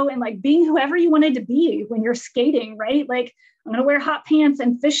ego and like being whoever you wanted to be when you're skating, right? Like I'm going to wear hot pants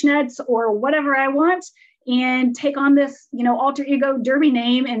and fishnets or whatever I want and take on this, alter ego derby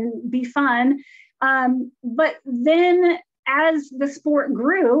name and be fun. But then as the sport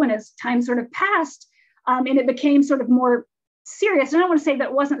grew and as time sort of passed, and it became sort of more serious, and I don't want to say that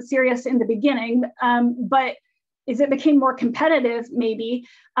it wasn't serious in the beginning, but as it became more competitive, maybe,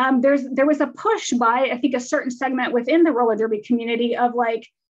 there was a push by, I think, a certain segment within the roller derby community of like,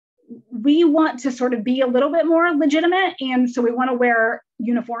 we want to sort of be a little bit more legitimate. And so we want to wear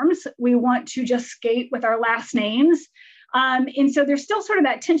uniforms. We want to just skate with our last names. And so there's still sort of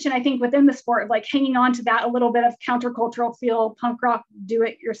that tension, I think, within the sport of like hanging on to that a little bit of countercultural feel, punk rock, do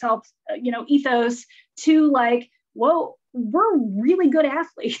it yourself, ethos to like, whoa, we're really good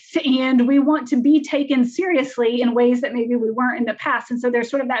athletes and we want to be taken seriously in ways that maybe we weren't in the past. And so there's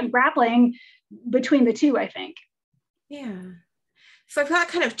sort of that grappling between the two, I think. Yeah. So I've got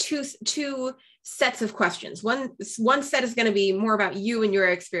kind of two sets of questions. One set is going to be more about you and your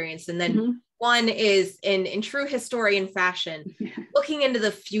experience. And then one is in true historian fashion, looking into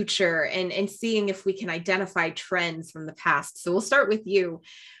the future and seeing if we can identify trends from the past. So we'll start with you.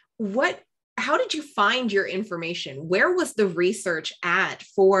 How did you find your information? Where was the research at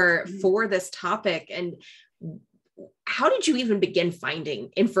for this topic? And how did you even begin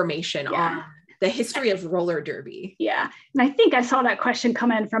finding information on the history of roller derby? Yeah, and I think I saw that question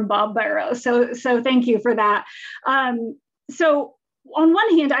come in from Bob Barrow. So thank you for that. So on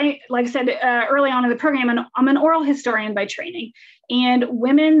one hand, like I said early on in the program, I'm an oral historian by training, and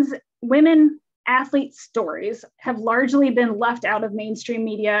women athlete stories have largely been left out of mainstream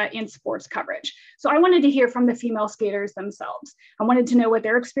media and sports coverage. So I wanted to hear from the female skaters themselves. I wanted to know what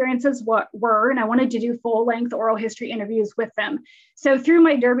their experiences were, and I wanted to do full-length oral history interviews with them. So through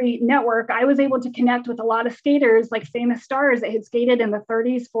my Derby network, I was able to connect with a lot of skaters, like famous stars that had skated in the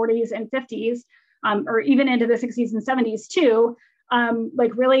 30s, 40s, and 50s, or even into the 60s and 70s too.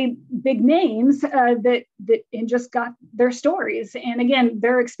 Like really big names that and just got their stories, and again,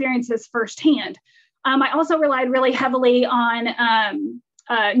 their experiences firsthand. I also relied really heavily on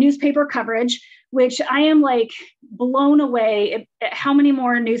newspaper coverage, which I am like blown away at how many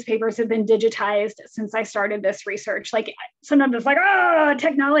more newspapers have been digitized since I started this research. Like sometimes it's like, oh,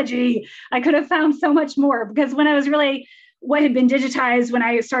 technology, I could have found so much more, because when I was really, what had been digitized when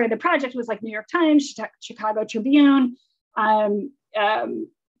I started the project was like New York Times, Chicago Tribune,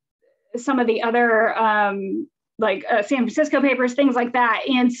 some of the other San Francisco papers, things like that.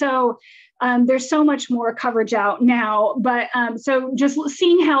 And so there's so much more coverage out now. But so just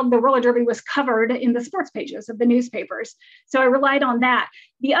seeing how the roller derby was covered in the sports pages of the newspapers. So I relied on that.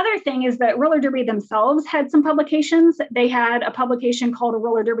 The other thing is that roller derby themselves had some publications. They had a publication called a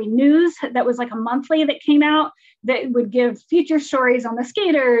Roller Derby News that was like a monthly that came out that would give feature stories on the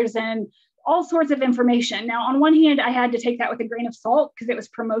skaters and all sorts of information. Now, on one hand, I had to take that with a grain of salt because it was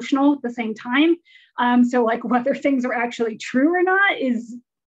promotional at the same time. So like whether things are actually true or not is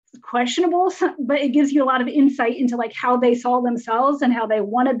questionable, but it gives you a lot of insight into like how they saw themselves and how they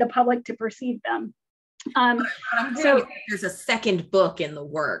wanted the public to perceive them. So there's a second book in the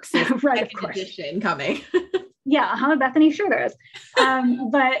works. Right, of course. Edition coming. Yeah, Bethany, sure there is.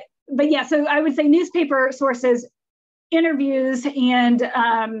 But yeah, so I would say newspaper sources, interviews, and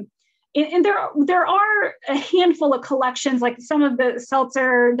there are a handful of collections, like some of the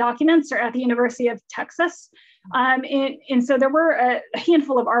Seltzer documents are at the University of Texas. And so there were a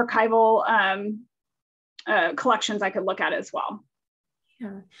handful of archival collections I could look at as well.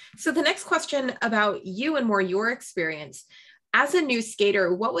 Yeah. So the next question about you and more your experience. As a new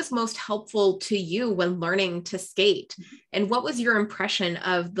skater, what was most helpful to you when learning to skate? And what was your impression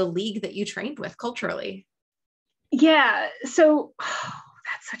of the league that you trained with culturally? Yeah, so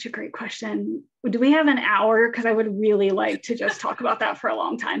that's such a great question. Do we have an hour? Because I would really like to just talk about that for a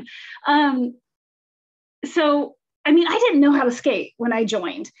long time. So, I mean, I didn't know how to skate when I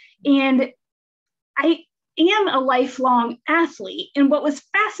joined, and I am a lifelong athlete. And what was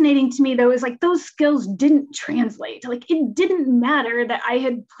fascinating to me, though, is like those skills didn't translate. Like it didn't matter that I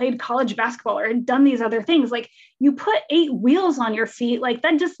had played college basketball or had done these other things. Like you put 8 wheels on your feet, like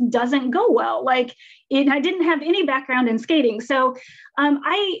that just doesn't go well. Like I didn't have any background in skating. So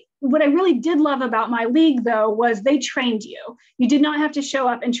what I really did love about my league, though, was they trained you. You did not have to show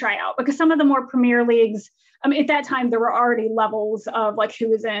up and try out, because some of the more premier leagues, at that time, there were already levels of like who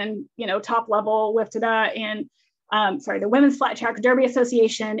was in, top level WFTDA and the Women's Flat Track Derby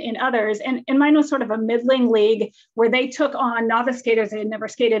Association and others. And mine was sort of a middling league where they took on novice skaters that had never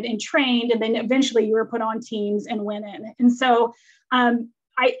skated and trained. And then eventually you were put on teams and went in. And so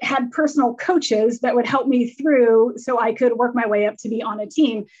I had personal coaches that would help me through so I could work my way up to be on a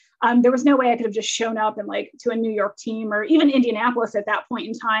team. There was no way I could have just shown up and like to a New York team or even Indianapolis at that point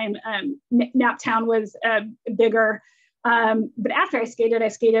in time. Naptown was bigger. But after I skated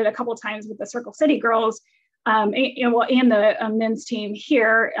a couple of times with the Circle City girls and the men's team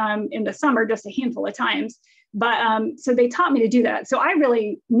here in the summer, just a handful of times. But so they taught me to do that. So I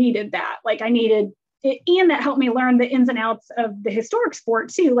really needed that. Like I needed it, and that helped me learn the ins and outs of the historic sport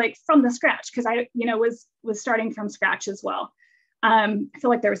too, like from the scratch, because I, was starting from scratch as well. I feel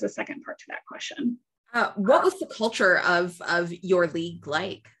like there was a second part to that question. What was the culture of your league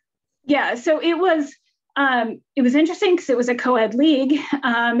like? Yeah, so it was interesting because it was a co-ed league,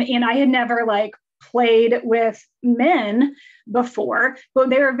 and I had never like played with men before,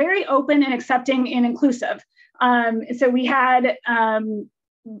 but they were very open and accepting and inclusive. So we had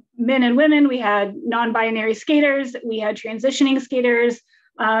men and women, we had non-binary skaters, we had transitioning skaters,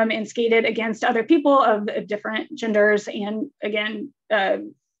 and skated against other people of different genders, and again,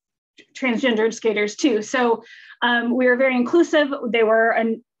 transgendered skaters too. So we were very inclusive. They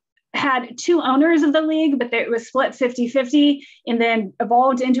had 2 owners of the league, but it was split 50-50 and then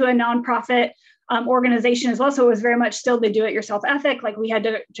evolved into a nonprofit organization as well. So it was very much still the do-it-yourself ethic. Like we had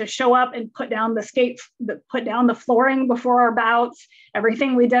to just show up and put down put down the flooring before our bouts,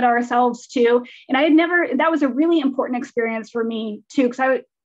 everything we did ourselves too. And that was a really important experience for me too, because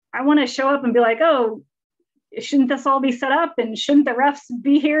I want to show up and be like, oh, shouldn't this all be set up and shouldn't the refs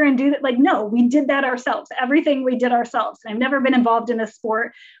be here and do that? Like, no, we did that ourselves. Everything we did ourselves. And I've never been involved in a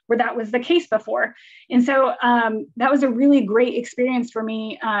sport where that was the case before. And so that was a really great experience for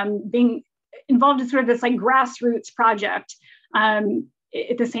me, being involved in sort of this like grassroots project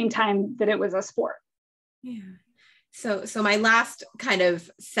at the same time that it was a sport. Yeah. So my last kind of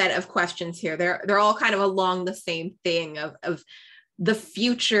set of questions here, they're all kind of along the same thing of the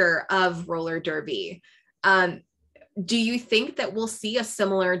future of roller derby. Do you think that we'll see a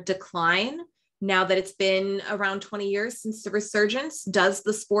similar decline now that it's been around 20 years since the resurgence? Does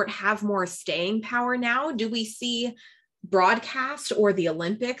the sport have more staying power now? Do we see broadcast or the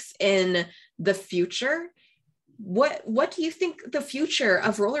Olympics in the future? What do you think the future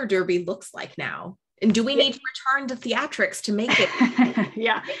of roller derby looks like now? And do we need to return to theatrics to make it,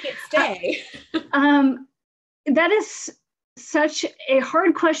 make it stay? That is such a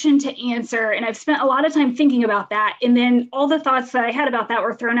hard question to answer. And I've spent a lot of time thinking about that. And then all the thoughts that I had about that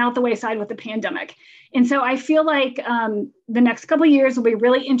were thrown out the wayside with the pandemic. And so I feel like the next couple of years will be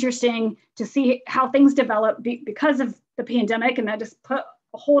really interesting to see how things develop because of the pandemic. And that just put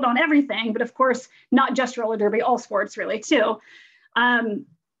a hold on everything. But of course, not just roller derby, all sports really too.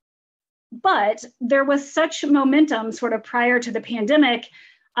 But there was such momentum sort of prior to the pandemic.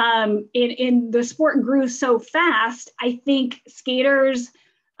 In the sport grew so fast, I think skaters,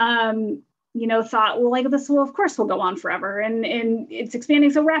 thought, well, like this will, of course, will go on forever. And it's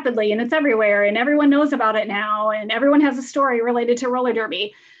expanding so rapidly and it's everywhere and everyone knows about it now and everyone has a story related to roller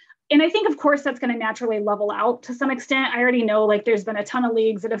derby. And I think, of course, that's going to naturally level out to some extent. I already know like there's been a ton of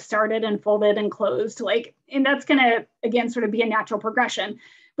leagues that have started and folded and closed, and that's going to, again, sort of be a natural progression.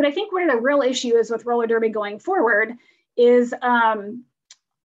 But I think where the real issue is with roller derby going forward is,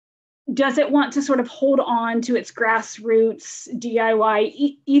 does it want to sort of hold on to its grassroots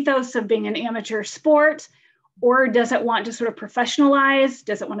DIY ethos of being an amateur sport? Or does it want to sort of professionalize?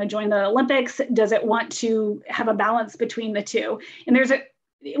 Does it want to join the Olympics? Does it want to have a balance between the two? And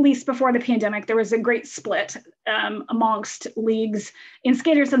at least before the pandemic, there was a great split amongst leagues and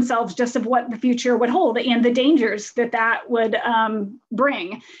skaters themselves just of what the future would hold and the dangers that would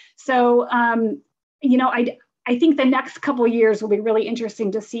bring. So, I think the next couple of years will be really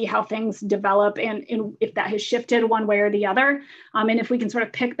interesting to see how things develop and if that has shifted one way or the other. And if we can sort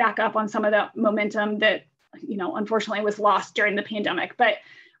of pick back up on some of the momentum that, unfortunately was lost during the pandemic. But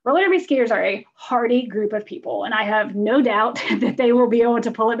roller derby skaters are a hardy group of people, and I have no doubt that they will be able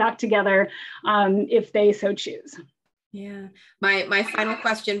to pull it back together if they so choose. Yeah. My final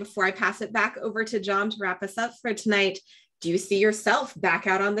question before I pass it back over to John to wrap us up for tonight. Do you see yourself back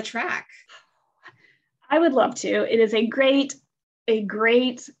out on the track? I would love to. It is a great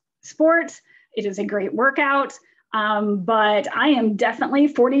sport. It is a great workout. But I am definitely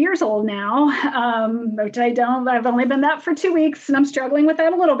 40 years old now, which I've only been that for 2 weeks and I'm struggling with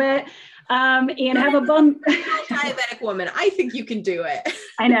that a little bit. And have a bum diabetic woman. I think you can do it.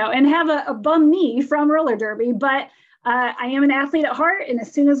 I know, and have a bum knee from roller derby, but I am an athlete at heart. And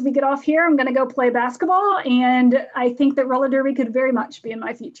as soon as we get off here, I'm going to go play basketball. And I think that roller derby could very much be in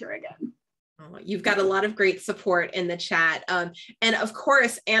my future again. You've got a lot of great support in the chat. And of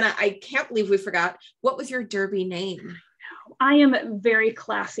course, Anna, I can't believe we forgot. What was your derby name? I am very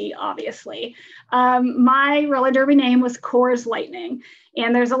classy, obviously. My roller derby name was Coors Lightning.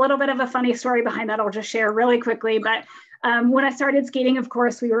 And there's a little bit of a funny story behind that I'll just share really quickly. But when I started skating, of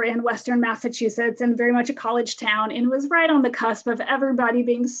course, we were in Western Massachusetts and very much a college town. And it was right on the cusp of everybody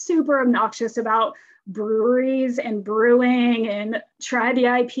being super obnoxious about breweries and brewing and try the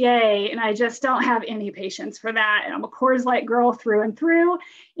IPA. And I just don't have any patience for that. And I'm a Coors Light girl through and through.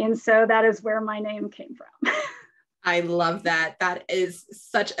 And so that is where my name came from. I love that. That is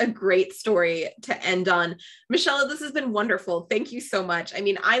such a great story to end on. Michella, this has been wonderful. Thank you so much. I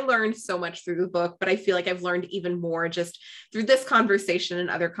mean, I learned so much through the book, but I feel like I've learned even more just through this conversation and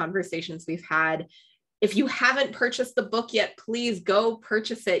other conversations we've had. If you haven't purchased the book yet, please go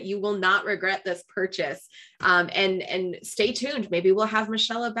purchase it. You will not regret this purchase. And stay tuned. Maybe we'll have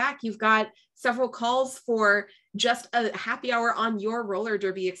Michella back. You've got several calls for just a happy hour on your roller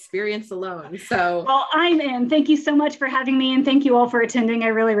derby experience alone. So, well, I'm in. Thank you so much for having me. And thank you all for attending. I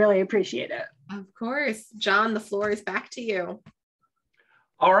really, really appreciate it. Of course. John, the floor is back to you.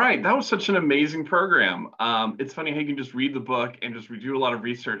 All right, that was such an amazing program. It's funny how you can just read the book and just do a lot of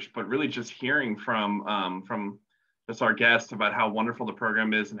research, but really just hearing from just our guests about how wonderful the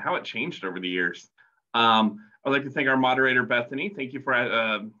program is and how it changed over the years. I'd like to thank our moderator, Bethany. Thank you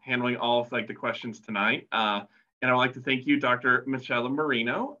for handling all of the questions tonight. And I would like to thank you, Dr. Michella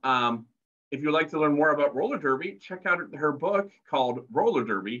Marino. If you'd like to learn more about roller derby, check out her book called Roller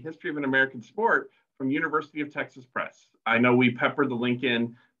Derby, History of an American Sport, from University of Texas Press. I know we peppered the link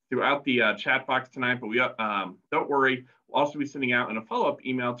in throughout the chat box tonight, but we don't worry, we'll also be sending out in a follow-up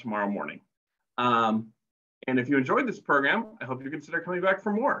email tomorrow morning. And if you enjoyed this program, I hope you consider coming back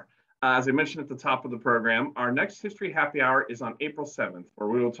for more. As I mentioned at the top of the program, our next History Happy Hour is on April 7th, where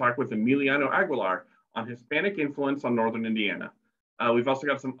we will talk with Emiliano Aguilar on Hispanic influence on Northern Indiana. We've also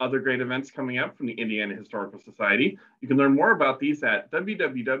got some other great events coming up from the Indiana Historical Society. You can learn more about these at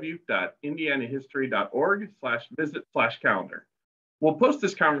www.indianahistory.org/visit/calendar. We'll post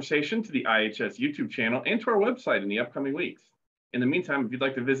this conversation to the IHS YouTube channel and to our website in the upcoming weeks. In the meantime, if you'd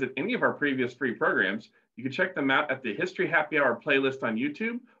like to visit any of our previous free programs, you can check them out at the History Happy Hour playlist on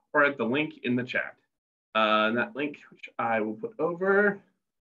YouTube or at the link in the chat. And that link, which I will put over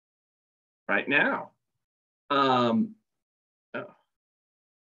right now.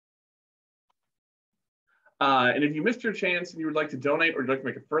 And if you missed your chance and you would like to donate or would like to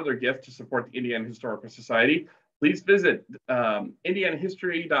make a further gift to support the Indiana Historical Society, please visit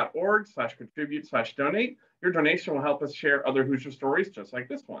indianahistory.org/contribute/donate. Your donation will help us share other Hoosier stories just like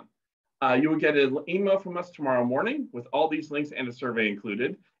this one. You will get an email from us tomorrow morning with all these links and a survey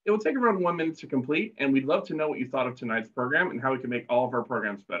included. It will take around 1 minute to complete, and we'd love to know what you thought of tonight's program and how we can make all of our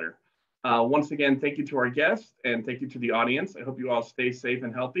programs better. Once again, thank you to our guests and thank you to the audience. I hope you all stay safe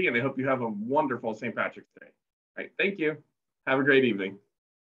and healthy, and I hope you have a wonderful St. Patrick's Day. All right, thank you. Have a great evening.